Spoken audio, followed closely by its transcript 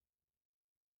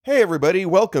Hey everybody,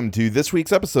 welcome to this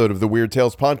week's episode of the Weird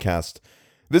Tales podcast.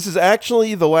 This is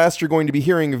actually the last you're going to be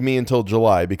hearing of me until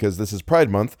July because this is Pride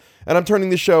Month, and I'm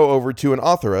turning the show over to an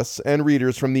authoress and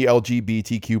readers from the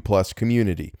LGBTQ+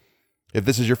 community. If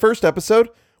this is your first episode,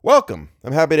 welcome.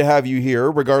 I'm happy to have you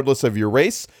here regardless of your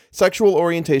race, sexual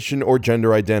orientation, or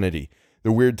gender identity.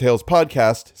 The Weird Tales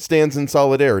podcast stands in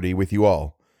solidarity with you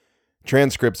all.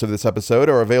 Transcripts of this episode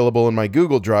are available in my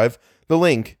Google Drive. The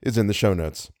link is in the show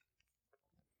notes.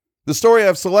 The story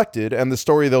I've selected and the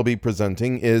story they'll be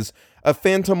presenting is A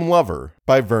Phantom Lover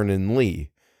by Vernon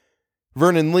Lee.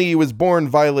 Vernon Lee was born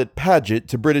Violet Paget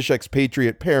to British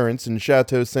expatriate parents in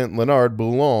Chateau Saint-Léonard,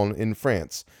 Boulogne in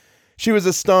France. She was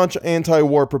a staunch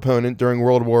anti-war proponent during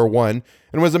World War I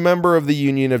and was a member of the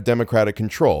Union of Democratic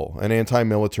Control, an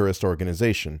anti-militarist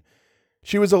organization.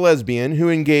 She was a lesbian who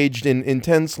engaged in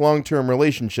intense long-term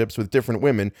relationships with different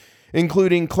women,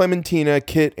 including Clementina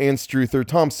Kit Anstruther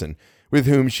Thompson, with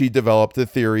whom she developed the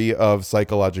theory of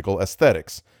psychological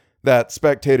aesthetics, that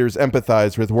spectators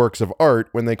empathize with works of art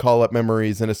when they call up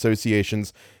memories and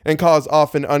associations and cause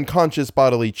often unconscious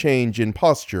bodily change in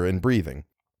posture and breathing.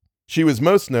 She was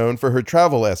most known for her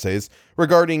travel essays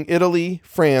regarding Italy,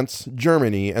 France,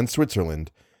 Germany, and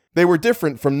Switzerland. They were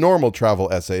different from normal travel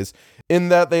essays in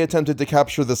that they attempted to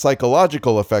capture the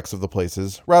psychological effects of the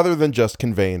places rather than just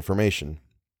convey information.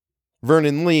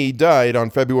 Vernon Lee died on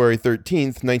February 13,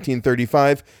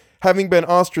 1935, having been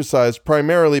ostracized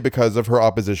primarily because of her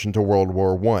opposition to World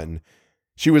War I.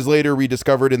 She was later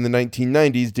rediscovered in the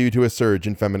 1990s due to a surge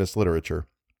in feminist literature.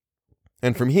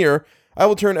 And from here, I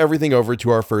will turn everything over to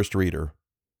our first reader.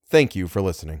 Thank you for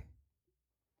listening.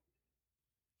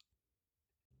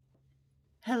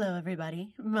 Hello,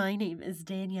 everybody. My name is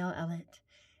Danielle Ellett,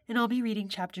 and I'll be reading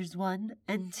chapters 1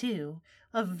 and 2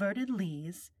 of Vernon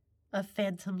Lee's A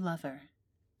Phantom Lover.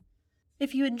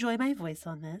 If you enjoy my voice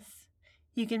on this,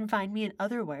 you can find me in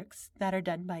other works that are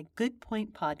done by Good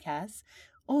Point Podcasts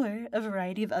or a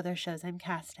variety of other shows I'm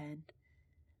cast in.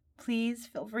 Please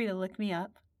feel free to look me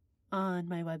up on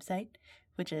my website,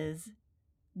 which is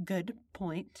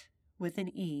goodpoint, with an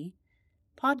E,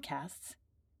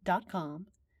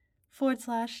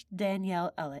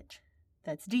 podcasts.com/Danielle Ellett.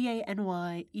 That's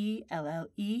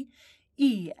DANYELLEEELLETT.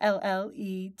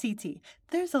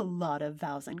 There's a lot of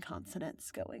vowels and consonants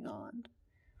going on.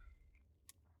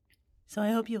 So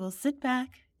I hope you will sit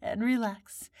back and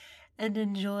relax and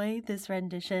enjoy this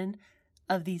rendition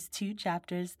of these 2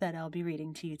 chapters that I'll be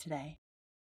reading to you today.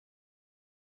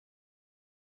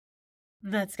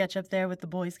 That sketch up there with the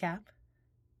boy's cap?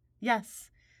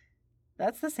 Yes,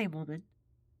 that's the same woman.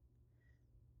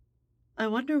 I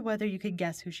wonder whether you could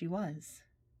guess who she was.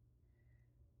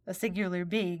 A singular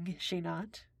being, is she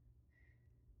not?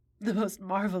 The most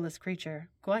marvelous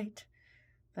creature, quite,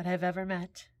 that I've ever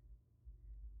met.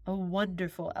 A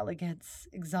wonderful elegance,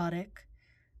 exotic,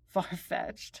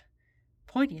 far-fetched,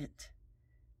 poignant.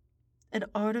 An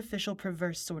artificial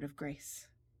perverse sort of grace,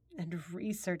 and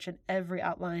research in every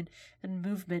outline and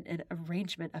movement and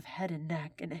arrangement of head and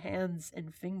neck and hands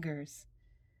and fingers.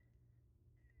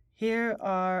 Here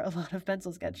are a lot of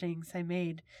pencil sketchings I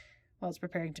made while I was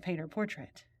preparing to paint her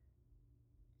portrait.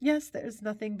 Yes, there's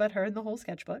nothing but her in the whole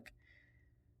sketchbook.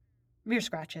 Mere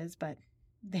scratches, but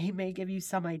they may give you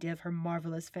some idea of her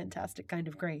marvelous, fantastic kind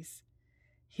of grace.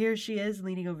 Here she is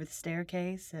leaning over the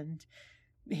staircase, and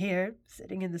here,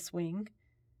 sitting in the swing.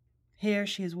 Here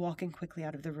she is walking quickly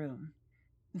out of the room.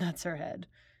 That's her head.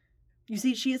 You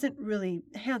see, she isn't really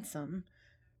handsome.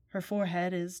 Her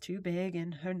forehead is too big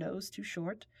and her nose too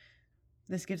short.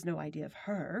 This gives no idea of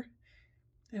her.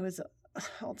 It was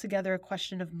altogether a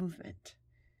question of movement.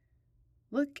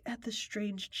 Look at the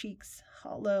strange cheeks,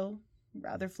 hollow,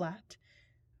 rather flat.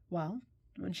 Well,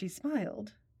 when she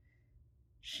smiled,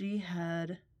 she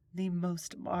had the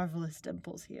most marvelous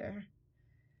dimples here.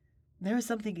 There was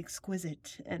something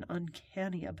exquisite and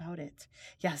uncanny about it.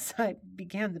 Yes, I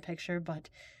began the picture, but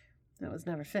it was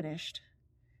never finished.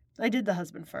 I did the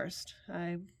husband first.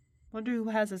 I wonder who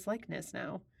has his likeness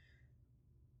now.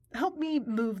 Help me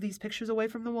move these pictures away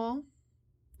from the wall.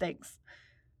 Thanks.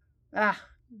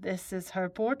 This is her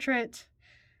portrait.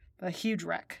 A huge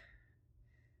wreck.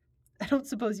 I don't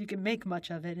suppose you can make much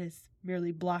of it. It's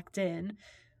merely blocked in.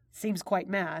 Seems quite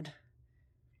mad.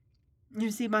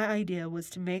 You see, my idea was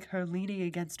to make her leaning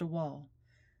against a wall.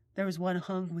 There was one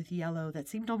hung with yellow that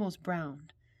seemed almost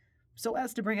brown, so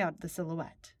as to bring out the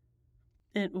silhouette.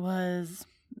 It was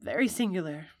very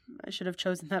singular. I should have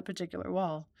chosen that particular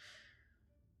wall.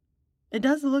 It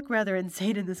does look rather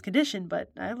insane in this condition,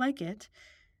 but I like it.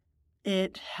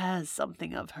 It has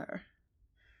something of her.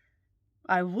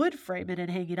 I would frame it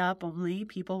and hang it up, only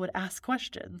people would ask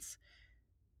questions.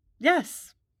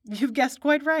 Yes, You've guessed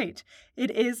quite right.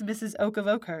 It is Mrs. Oak of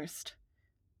Oakhurst.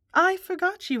 I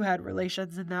forgot you had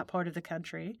relations in that part of the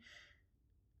country.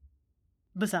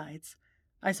 Besides,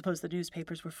 I suppose the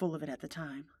newspapers were full of it at the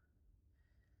time.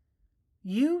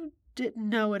 You didn't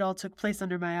know it all took place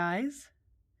under my eyes?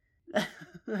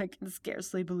 I can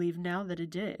scarcely believe now that it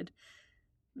did.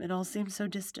 It all seemed so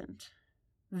distant,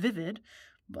 vivid,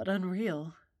 but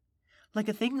unreal, like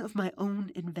a thing of my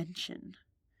own invention.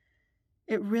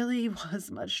 It really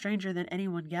was much stranger than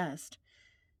anyone guessed.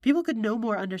 People could no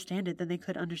more understand it than they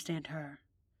could understand her.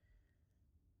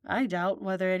 I doubt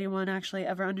whether anyone actually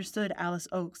ever understood Alice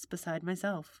Oakes beside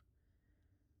myself.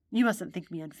 You mustn't think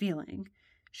me unfeeling.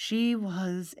 She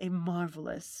was a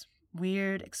marvelous,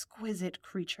 weird, exquisite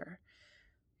creature,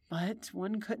 but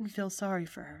one couldn't feel sorry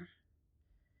for her.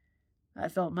 I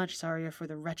felt much sorrier for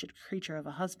the wretched creature of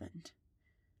a husband.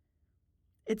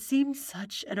 It seemed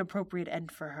such an appropriate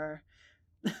end for her.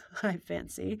 I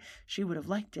fancy she would have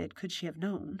liked it could she have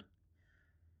known.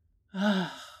 I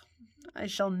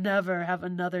shall never have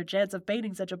another chance of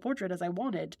painting such a portrait as I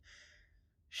wanted.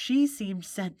 She seemed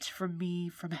sent from me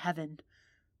from heaven,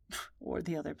 or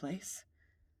the other place.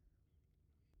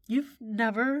 You've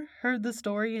never heard the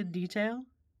story in detail?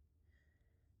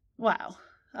 Well,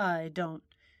 I don't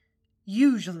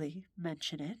usually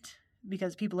mention it,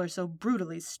 because people are so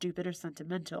brutally stupid or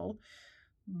sentimental,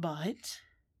 but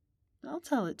I'll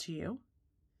tell it to you.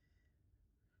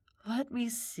 Let me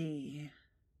see.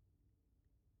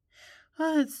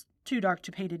 It's too dark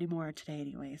to paint anymore today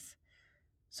anyways,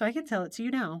 so I can tell it to you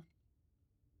now.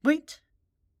 Wait,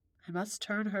 I must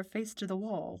turn her face to the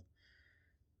wall.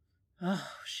 Oh,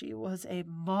 she was a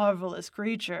marvelous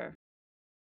creature.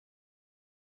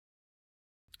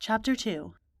 Chapter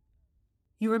 2.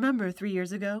 You remember 3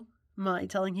 years ago, my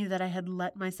telling you that I had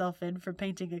let myself in for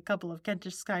painting a couple of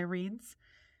Kentish skyreens?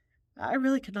 I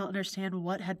really could not understand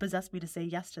what had possessed me to say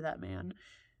yes to that man.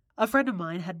 A friend of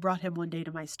mine had brought him one day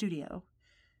to my studio.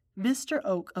 Mr.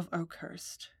 Oak of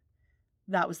Oakhurst.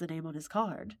 That was the name on his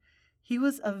card. He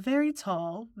was a very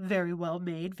tall, very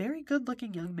well-made, very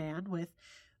good-looking young man with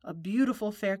a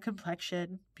beautiful fair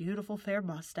complexion, beautiful fair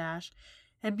mustache,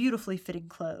 and beautifully fitting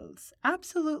clothes,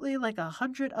 absolutely like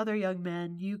 100 other young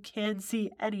men you can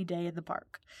see any day in the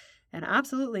park, and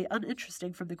absolutely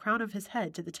uninteresting from the crown of his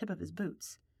head to the tip of his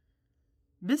boots.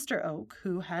 Mr. Oak,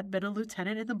 who had been a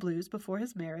lieutenant in the Blues before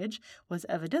his marriage, was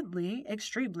evidently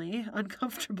extremely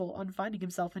uncomfortable on finding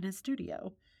himself in his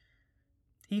studio.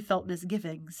 He felt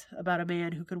misgivings about a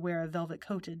man who could wear a velvet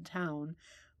coat in town,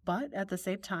 but at the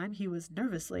same time he was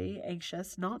nervously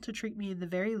anxious not to treat me in the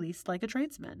very least like a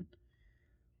tradesman.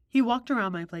 He walked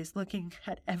around my place looking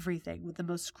at everything with the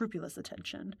most scrupulous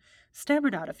attention,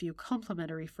 stammered out a few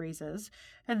complimentary phrases,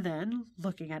 and then,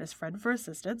 looking at his friend for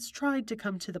assistance, tried to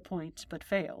come to the point, but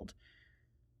failed.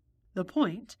 The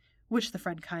point, which the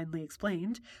friend kindly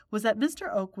explained, was that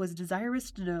Mr. Oak was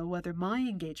desirous to know whether my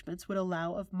engagements would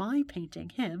allow of my painting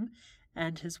him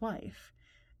and his wife,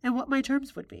 and what my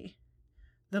terms would be.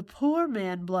 The poor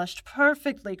man blushed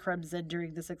perfectly crimson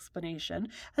during this explanation,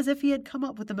 as if he had come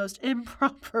up with the most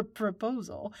improper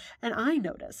proposal, and I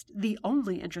noticed the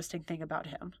only interesting thing about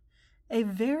him, a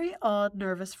very odd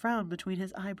nervous frown between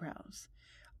his eyebrows,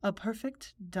 a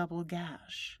perfect double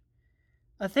gash.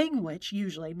 A thing which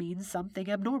usually means something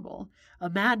abnormal. A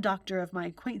mad doctor of my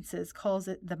acquaintances calls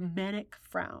it the manic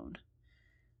frown.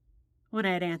 When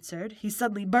I had answered, he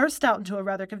suddenly burst out into a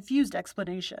rather confused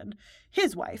explanation.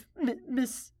 His wife,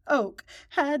 Miss Oak,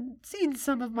 had seen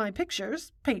some of my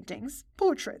pictures, paintings,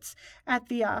 portraits, at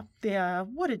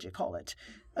what did you call it,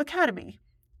 academy.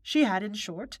 She had, in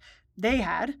short, they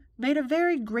had made a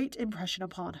very great impression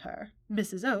upon her.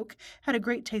 Mrs. Oak had a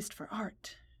great taste for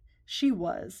art. She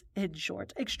was, in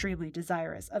short, extremely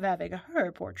desirous of having her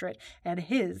portrait and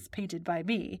his painted by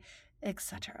me,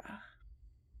 etc.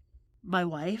 My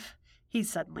wife, he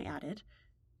suddenly added,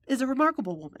 is a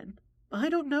remarkable woman. I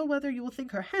don't know whether you will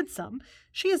think her handsome.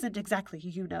 She isn't exactly,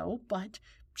 you know, but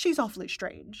she's awfully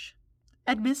strange.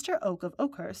 And Mr. Oak of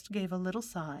Oakhurst gave a little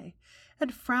sigh,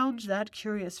 and frowned that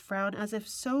curious frown as if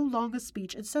so long a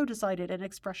speech and so decided an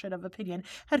expression of opinion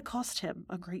had cost him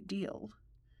a great deal.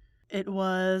 It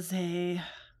was a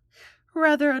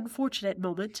rather unfortunate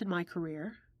moment in my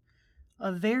career.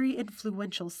 A very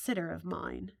influential sitter of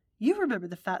mine, you remember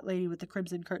the fat lady with the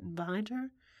crimson curtain behind her,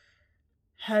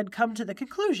 had come to the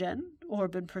conclusion, or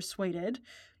been persuaded,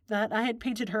 that I had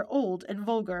painted her old and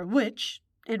vulgar, which,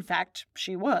 in fact,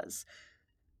 she was.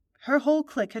 Her whole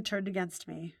clique had turned against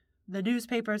me. The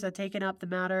newspapers had taken up the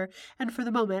matter, and for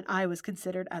the moment I was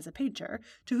considered as a painter,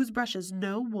 to whose brushes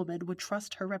no woman would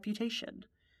trust her reputation.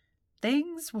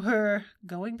 Things were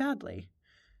going badly.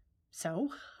 So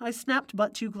I snapped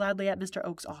but too gladly at Mr.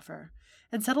 Oak's offer,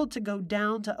 and settled to go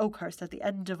down to Oakhurst at the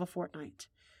end of a fortnight.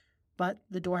 But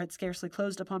the door had scarcely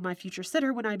closed upon my future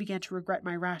sitter when I began to regret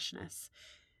my rashness,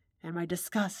 and my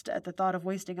disgust at the thought of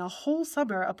wasting a whole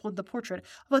summer upon the portrait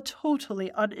of a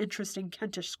totally uninteresting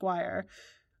Kentish squire,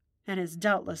 and his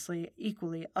doubtlessly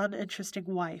equally uninteresting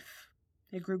wife.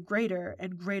 It grew greater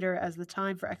and greater as the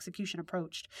time for execution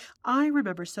approached. I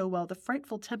remember so well the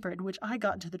frightful temper in which I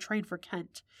got into the train for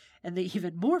Kent, and the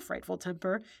even more frightful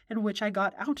temper in which I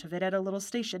got out of it at a little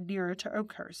station nearer to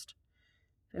Oakhurst.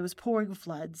 It was pouring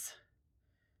floods.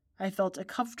 I felt a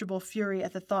comfortable fury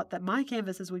at the thought that my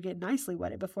canvases would get nicely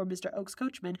wetted before Mr. Oak's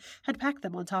coachman had packed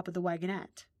them on top of the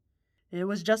wagonette. It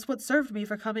was just what served me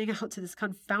for coming out to this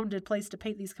confounded place to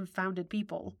paint these confounded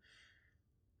people.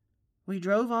 We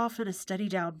drove off in a steady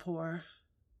downpour.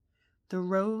 The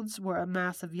roads were a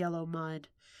mass of yellow mud.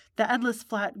 The endless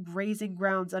flat grazing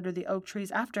grounds under the oak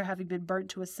trees, after having been burnt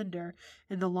to a cinder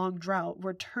in the long drought,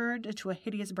 were turned into a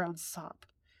hideous brown sop.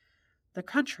 The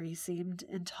country seemed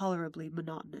intolerably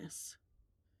monotonous.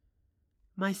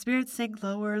 My spirits sank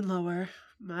lower and lower.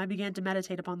 I began to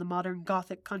meditate upon the modern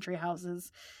Gothic country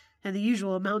houses, and the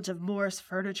usual amount of Morris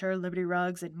furniture, Liberty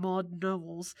rugs, and Maud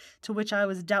novels to which I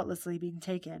was doubtlessly being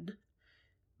taken.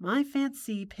 My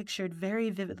fancy pictured very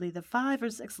vividly the 5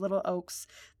 or 6 little Oaks.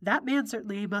 That man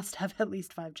certainly must have at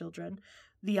least 5 children.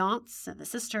 The aunts and the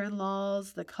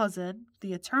sister-in-laws, the cousin,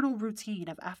 the eternal routine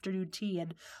of afternoon tea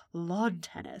and lawn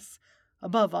tennis.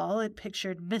 Above all, it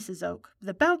pictured Mrs. Oak,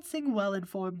 the bouncing,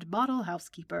 well-informed model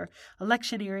housekeeper,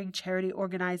 electioneering,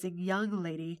 charity-organizing young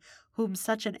lady whom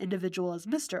such an individual as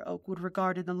Mr. Oak would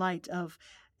regard in the light of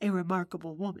a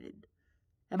remarkable woman.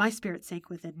 And my spirit sank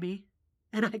within me,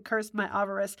 and I cursed my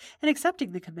avarice in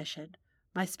accepting the commission,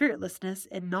 my spiritlessness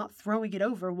in not throwing it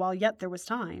over while yet there was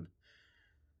time.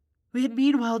 We had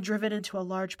meanwhile driven into a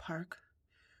large park,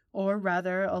 or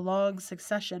rather a long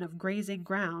succession of grazing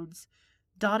grounds,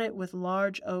 dotted with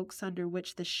large oaks under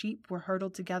which the sheep were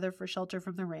herded together for shelter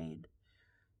from the rain.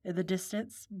 In the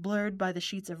distance, blurred by the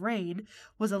sheets of rain,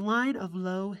 was a line of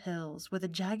low hills with a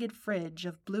jagged fringe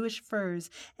of bluish firs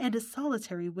and a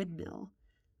solitary windmill.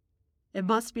 It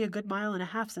must be a good mile and a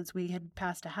half since we had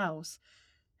passed a house,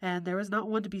 and there was not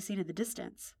one to be seen in the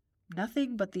distance.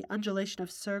 Nothing but the undulation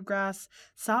of surgrass,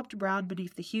 sopped brown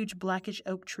beneath the huge blackish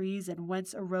oak trees, and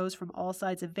whence arose from all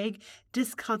sides a vague,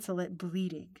 disconsolate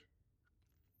bleating.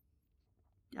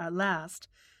 At last,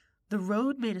 the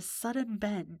road made a sudden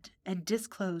bend and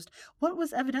disclosed what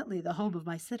was evidently the home of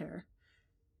my sitter.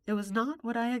 It was not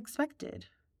what I expected.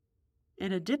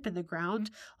 In a dip in the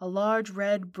ground, a large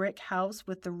red brick house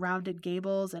with the rounded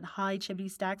gables and high chimney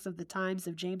stacks of the times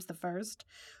of James I,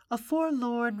 a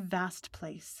forlorn, vast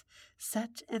place,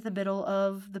 set in the middle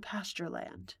of the pasture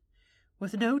land,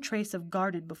 with no trace of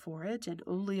garden before it, and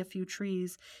only a few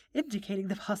trees indicating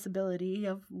the possibility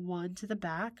of one to the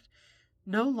back.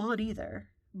 No lawn either,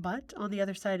 but on the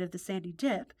other side of the sandy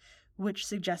dip, which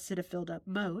suggested a filled-up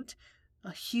moat,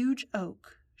 a huge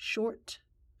oak, short,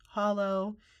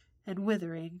 hollow, and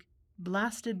withering,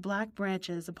 blasted black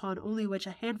branches upon only which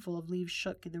a handful of leaves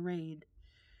shook in the rain.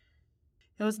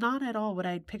 It was not at all what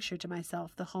I had pictured to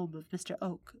myself the home of Mr.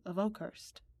 Oak of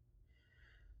Oakhurst.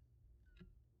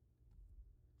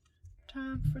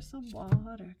 Time for some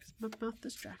water, 'cause my mouth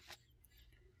is dry.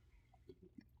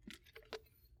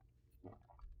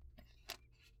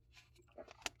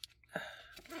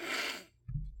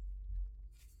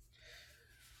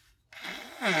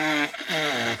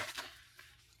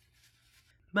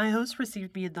 My host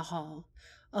received me in the hall,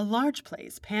 a large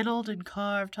place, panelled and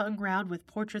carved, hung round with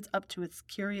portraits up to its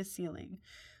curious ceiling,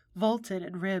 vaulted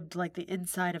and ribbed like the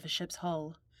inside of a ship's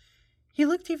hull. He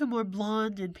looked even more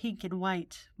blond and pink and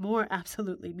white, more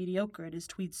absolutely mediocre in his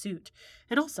tweed suit,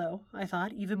 and also, I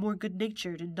thought, even more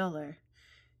good-natured and duller.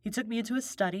 He took me into his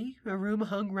study, a room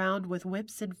hung round with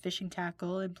whips and fishing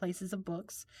tackle and places of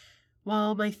books,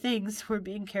 while my things were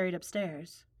being carried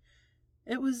upstairs.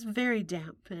 It was very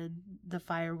damp, and the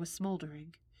fire was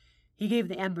smoldering. He gave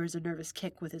the embers a nervous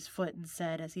kick with his foot and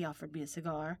said, as he offered me a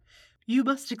cigar, "You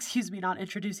must excuse me not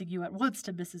introducing you at once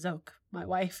to Mrs. Oak, my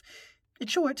wife. In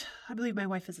short, I believe my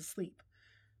wife is asleep."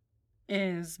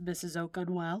 "Is Mrs. Oak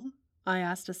unwell?" I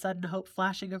asked, a sudden hope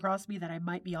flashing across me that I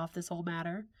might be off this whole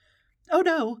matter. "Oh,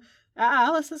 no.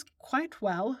 Alice is quite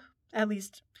well. At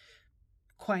least,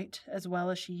 quite as well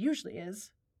as she usually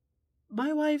is.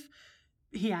 My wife,"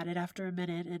 he added after a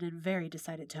minute in a very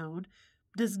decided tone,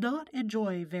 "does not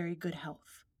enjoy very good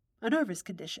health. A nervous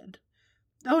condition.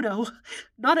 Oh, no,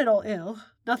 not at all ill.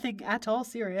 Nothing at all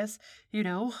serious,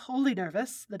 only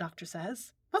nervous, the doctor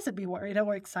says. Mustn't be worried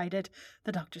or excited,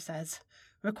 the doctor says.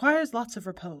 Requires lots of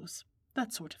repose.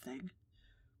 That sort of thing.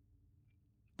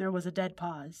 There was a dead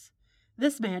pause.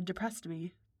 This man depressed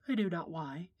me. I knew not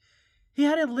why. He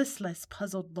had a listless,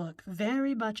 puzzled look,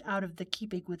 very much out of the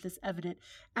keeping with his evident,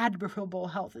 admirable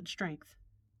health and strength.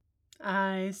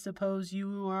 I suppose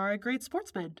you are a great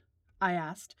sportsman? I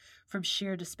asked, from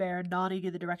sheer despair, nodding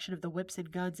in the direction of the whips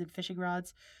and guns and fishing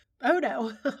rods. Oh,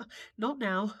 no, not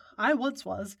now. I once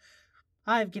was.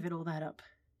 I've given all that up,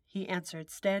 he answered,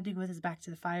 standing with his back to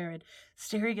the fire and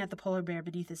staring at the polar bear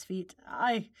beneath his feet.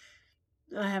 I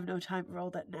have no time for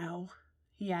all that now,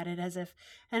 he added, as if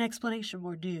an explanation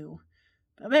were due.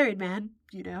 A married man,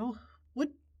 you know.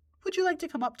 Would you like to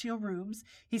come up to your rooms?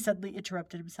 He suddenly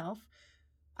interrupted himself.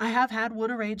 I have had one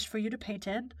arranged for you to paint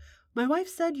in. My wife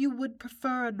said you would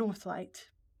prefer a north light.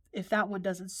 If that one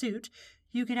doesn't suit,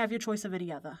 you can have your choice of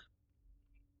any other.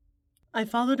 I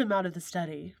followed him out of the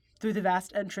study. Through the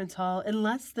vast entrance hall, in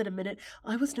less than a minute,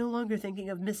 I was no longer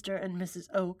thinking of Mr. and Mrs.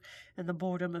 Oak and the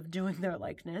boredom of doing their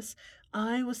likeness.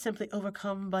 I was simply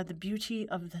overcome by the beauty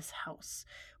of this house,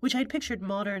 which I had pictured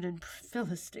modern and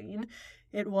Philistine.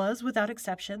 It was, without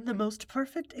exception, the most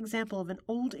perfect example of an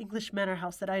old English manor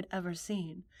house that I had ever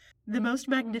seen, the most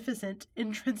magnificent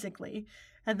intrinsically,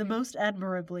 and the most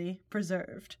admirably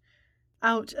preserved.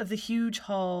 Out of the huge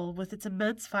hall, with its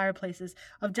immense fireplaces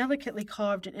of delicately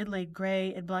carved and inlaid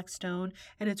gray and black stone,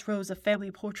 and its rows of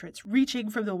family portraits reaching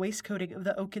from the wainscoting of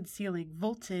the oaken ceiling,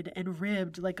 vaulted and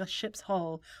ribbed like a ship's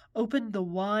hull, opened the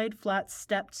wide, flat,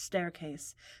 stepped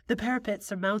staircase, the parapet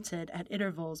surmounted at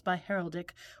intervals by heraldic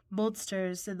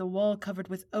monsters, and the wall covered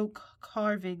with oak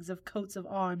carvings of coats of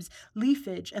arms,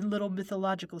 leafage, and little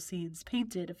mythological scenes,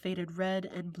 painted a faded red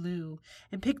and blue,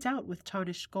 and picked out with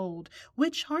tarnished gold,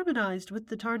 which harmonized with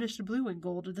the tarnished blue and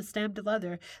gold of the stamped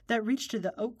leather that reached to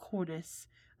the oak cornice,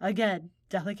 again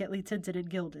delicately tinted and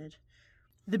gilded.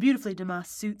 The beautifully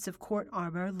damasked suits of court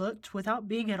armor looked, without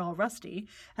being at all rusty,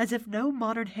 as if no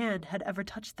modern hand had ever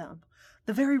touched them.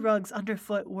 The very rugs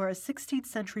underfoot were a 16th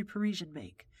century Parisian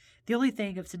make. The only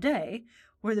thing of today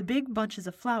were the big bunches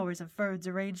of flowers and ferns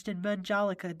arranged in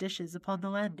Manjalica dishes upon the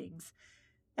landings.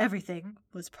 Everything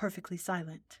was perfectly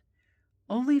silent.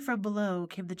 Only from below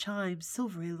came the chimes,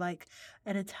 silvery like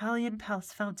an Italian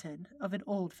palace fountain of an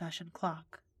old-fashioned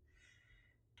clock.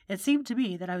 It seemed to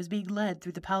me that I was being led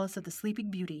through the palace of the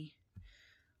Sleeping Beauty.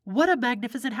 "What a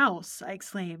magnificent house!" I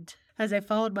exclaimed, as I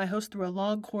followed my host through a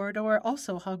long corridor,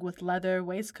 also hung with leather,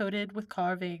 wainscoted with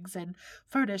carvings, and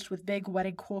furnished with big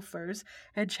wedding coiffures,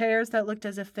 and chairs that looked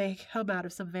as if they come out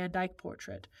of some Van Dyck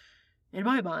portrait. In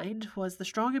my mind was the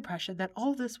strong impression that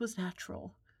all this was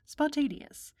natural,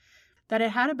 spontaneous, that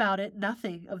it had about it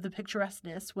nothing of the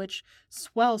picturesqueness which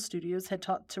swell studios had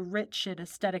taught to rich and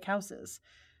aesthetic houses.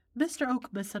 Mr.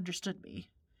 Oak misunderstood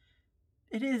me.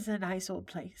 "It is a nice old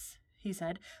place," he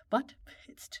said, "but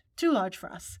it's too large for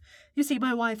us. You see,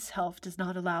 my wife's health does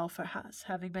not allow for us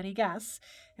having many guests,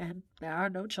 and there are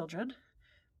no children."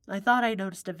 I thought I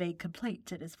noticed a vague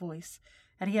complaint in his voice,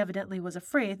 and he evidently was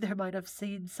afraid there might have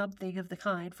seen something of the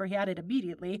kind, for he added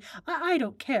immediately, I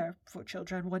don't care for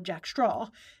children one jack straw.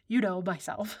 You know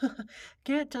myself.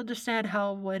 Can't understand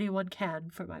how anyone can,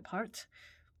 for my part.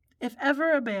 If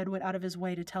ever a man went out of his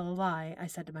way to tell a lie, I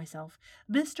said to myself,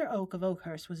 Mr. Oak of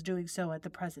Oakhurst was doing so at the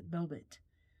present moment.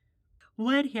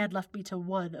 When he had left me to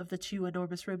one of the two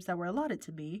enormous rooms that were allotted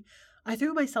to me, I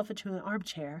threw myself into an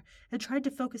armchair and tried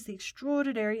to focus the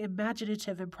extraordinary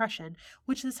imaginative impression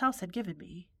which this house had given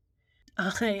me.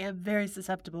 I am very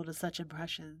susceptible to such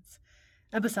impressions.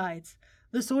 And besides,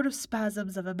 the sort of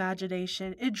spasms of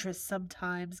imagination, interest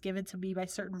sometimes given to me by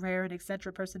certain rare and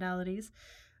eccentric personalities,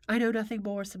 I know nothing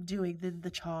more subduing than the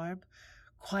charm,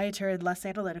 quieter and less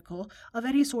analytical, of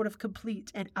any sort of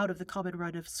complete and out-of-the-common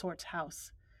run of sorts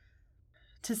house.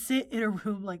 To sit in a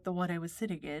room like the one I was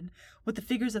sitting in, with the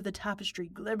figures of the tapestry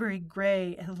glimmering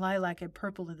gray and lilac and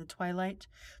purple in the twilight,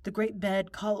 the great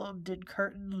bed columned and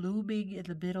curtained looming in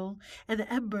the middle, and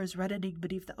the embers reddening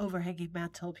beneath the overhanging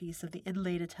mantelpiece of the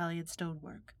inlaid Italian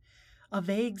stonework. A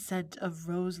vague scent of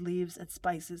rose leaves and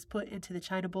spices put into the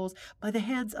china bowls by the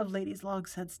hands of ladies long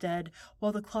since dead,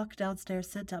 while the clock downstairs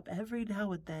sent up every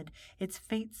now and then its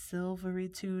faint silvery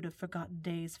tune of forgotten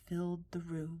days, filled the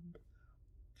room.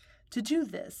 To do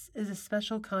this is a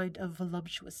special kind of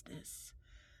voluptuousness,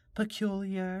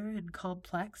 peculiar and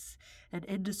complex and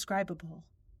indescribable,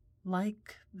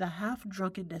 like the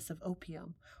half-drunkenness of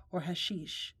opium or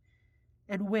hashish,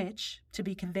 and which, to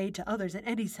be conveyed to others in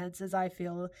any sense as I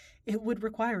feel, it would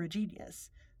require a genius,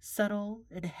 subtle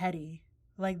and heady,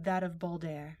 like that of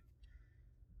Baudelaire.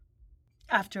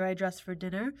 After I dressed for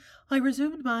dinner, I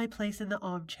resumed my place in the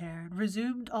armchair, and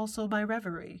resumed also my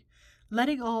reverie.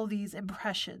 letting all these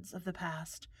impressions of the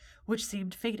past, which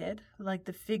seemed faded, like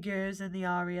the figures in the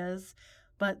arias,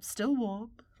 but still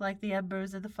warm, like the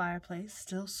embers in the fireplace,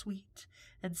 still sweet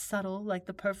and subtle, like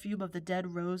the perfume of the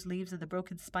dead rose leaves and the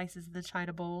broken spices in the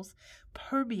china bowls,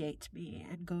 permeate me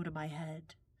and go to my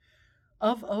head.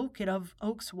 Of Oak and of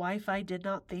Oak's wife I did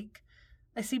not think.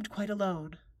 I seemed quite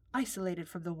alone, isolated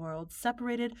from the world,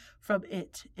 separated from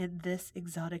it in this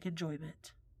exotic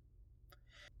enjoyment.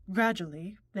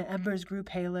 Gradually, the embers grew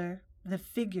paler, the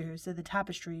figures in the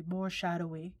tapestry more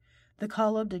shadowy. The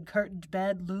columned and curtained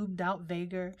bed loomed out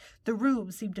vaguer. The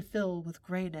room seemed to fill with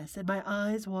grayness, and my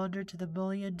eyes wandered to the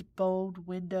mullioned, bowed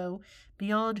window,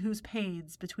 beyond whose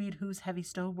panes, between whose heavy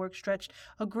stonework, stretched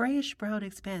a grayish-brown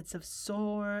expanse of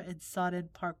sore and sodden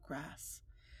park grass,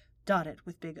 dotted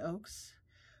with big oaks,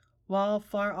 while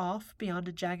far off, beyond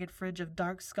a jagged fringe of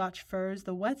dark Scotch firs,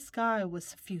 the wet sky was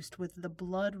suffused with the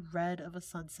blood red of a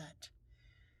sunset.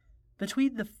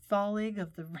 Between the falling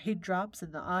of the raindrops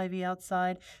and the ivy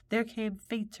outside, there came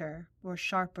fainter or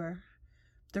sharper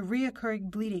the reoccurring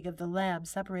bleating of the lamb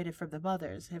separated from the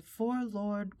mothers, a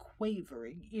forlorn,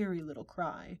 quavering, eerie little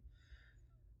cry.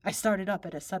 I started up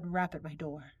at a sudden rap at my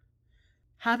door.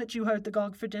 "Haven't you heard the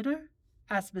gong for dinner?"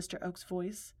 asked Mr. Oak's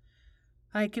voice.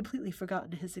 I had completely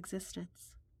forgotten his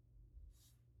existence.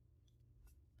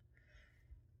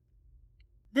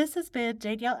 This has been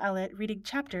Danielle Ellett reading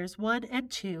chapters 1 and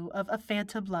 2 of A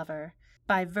Phantom Lover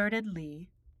by Vernon Lee.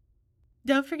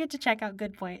 Don't forget to check out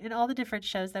Good Point and all the different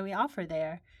shows that we offer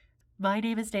there. My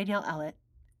name is Danielle Ellett.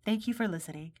 Thank you for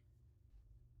listening.